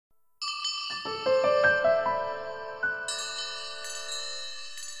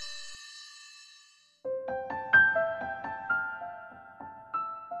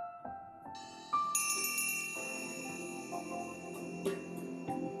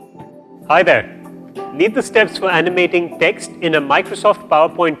Hi there. Need the steps for animating text in a Microsoft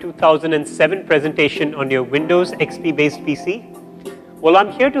PowerPoint 2007 presentation on your Windows XP based PC? Well,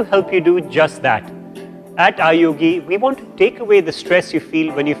 I'm here to help you do just that. At iYogi, we want to take away the stress you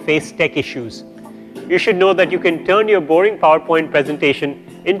feel when you face tech issues. You should know that you can turn your boring PowerPoint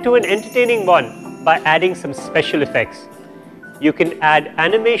presentation into an entertaining one by adding some special effects. You can add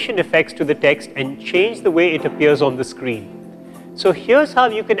animation effects to the text and change the way it appears on the screen. So here's how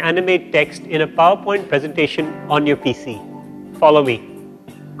you can animate text in a PowerPoint presentation on your PC. Follow me.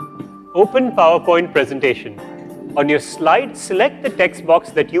 Open PowerPoint presentation. On your slide, select the text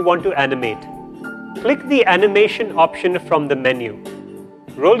box that you want to animate. Click the animation option from the menu.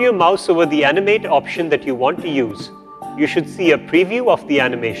 Roll your mouse over the animate option that you want to use. You should see a preview of the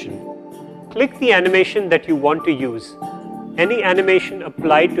animation. Click the animation that you want to use. Any animation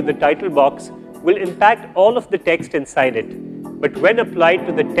applied to the title box will impact all of the text inside it, but when applied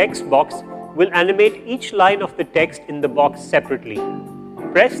to the text box, will animate each line of the text in the box separately.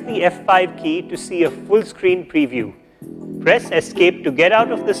 Press the F5 key to see a full screen preview. Press Escape to get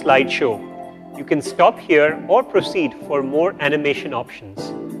out of the slideshow. You can stop here or proceed for more animation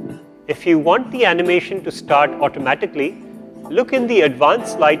options. If you want the animation to start automatically, look in the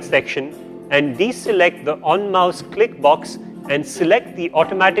Advanced Slide section and deselect the on-mouse click box and select the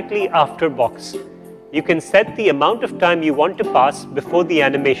Automatically After box. You can set the amount of time you want to pass before the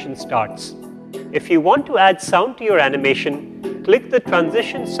animation starts. If you want to add sound to your animation, click the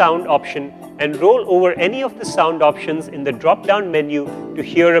Transition Sound option and roll over any of the sound options in the drop-down menu to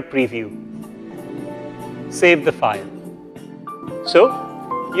hear a preview. Save the file. So,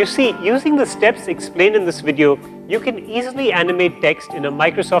 you see, using the steps explained in this video, you can easily animate text in a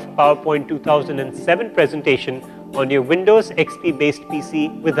Microsoft PowerPoint 2007 presentation on your Windows XP based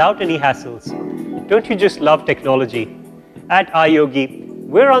PC without any hassles. Don't you just love technology? At iYogi,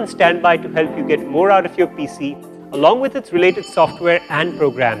 we're on standby to help you get more out of your PC along with its related software and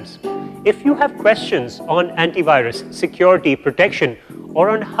programs. If you have questions on antivirus, security, protection, or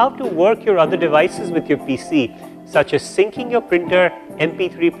on how to work your other devices with your PC, such as syncing your printer,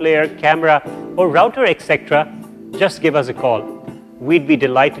 MP3 player, camera, or router, etc., just give us a call. We'd be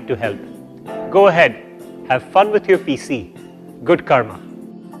delighted to help. Go ahead, have fun with your PC. Good karma.